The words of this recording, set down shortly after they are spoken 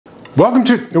Welcome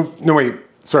to, no wait,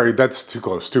 sorry, that's too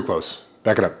close,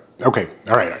 Back it up. Okay,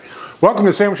 all right. Welcome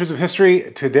to Sandwiches of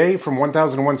History. Today from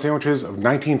 1001 Sandwiches of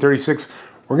 1936,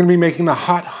 we're gonna be making the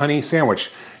hot honey sandwich.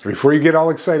 And before you get all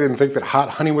excited and think that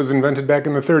hot honey was invented back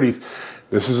in the 30s,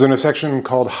 this is in a section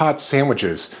called hot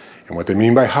sandwiches. And what they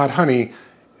mean by hot honey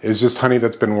is just honey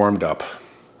that's been warmed up.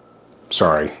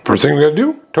 Sorry. First thing we gotta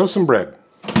do, toast some bread.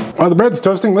 While the bread's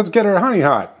toasting, let's get our honey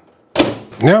hot.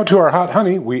 Now to our hot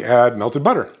honey, we add melted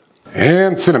butter.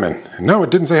 And cinnamon. No,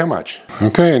 it didn't say how much.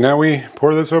 Okay, now we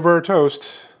pour this over our toast.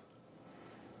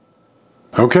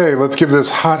 Okay, let's give this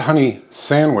hot honey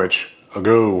sandwich a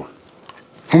go.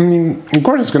 I mean, of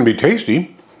course it's gonna be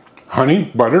tasty.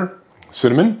 Honey, butter,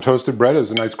 cinnamon. Toasted bread has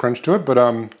a nice crunch to it,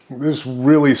 but this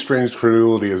really strange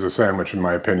credulity as a sandwich in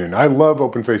my opinion. I love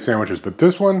open-faced sandwiches, but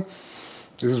this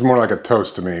is more like a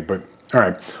toast to me, but all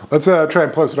right. Let's try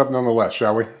and plus it up nonetheless,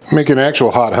 shall we? Make an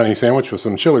actual hot honey sandwich with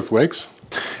some chili flakes.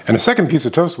 And a second piece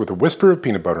of toast with a whisper of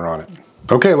peanut butter on it.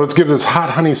 Okay, let's give this hot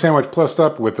honey sandwich plussed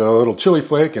up with a little chili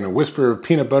flake and a whisper of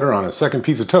peanut butter on a second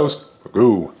piece of toast.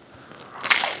 Ooh.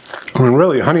 And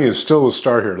really, honey is still the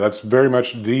star here. That's very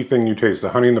much the thing you taste, the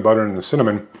honey and the butter and the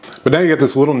cinnamon. But now you get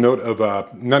this little note of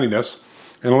nuttiness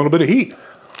and a little bit of heat.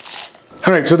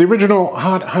 All right, so the original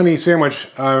hot honey sandwich,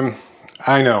 I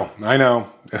know,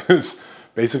 it's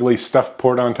basically stuff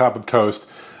poured on top of toast.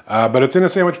 But it's in a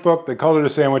sandwich book. They called it a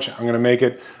sandwich. I'm going to make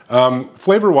it.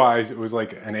 Flavor-wise, it was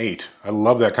like an 8. I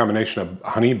love that combination of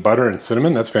honey, butter, and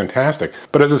cinnamon. That's fantastic.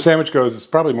 But as a sandwich goes, it's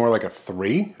probably more like a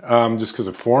 3, just because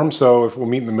of form. So if we'll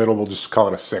meet in the middle, we'll just call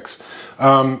it a 6.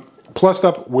 Plussed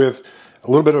up with a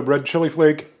little bit of red chili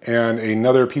flake and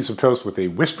another piece of toast with a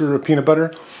whisper of peanut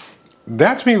butter.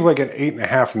 That to me is like an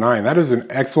 8.5, 9. That is an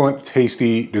excellent,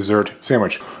 tasty dessert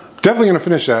sandwich. Definitely gonna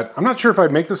finish that. I'm not sure if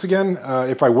I'd make this again.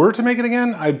 If I were to make it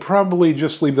again, I'd probably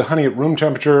just leave the honey at room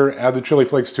temperature, add the chili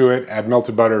flakes to it, add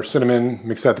melted butter, cinnamon,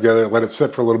 mix that together, let it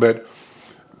sit for a little bit,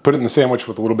 put it in the sandwich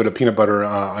with a little bit of peanut butter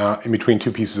in between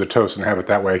 2 pieces of toast and have it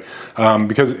that way.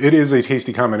 Because it is a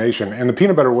tasty combination. And the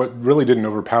peanut butter really didn't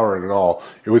overpower it at all.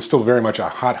 It was still very much a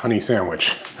hot honey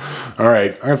sandwich. All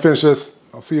right, I'm gonna finish this.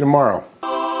 I'll see you tomorrow.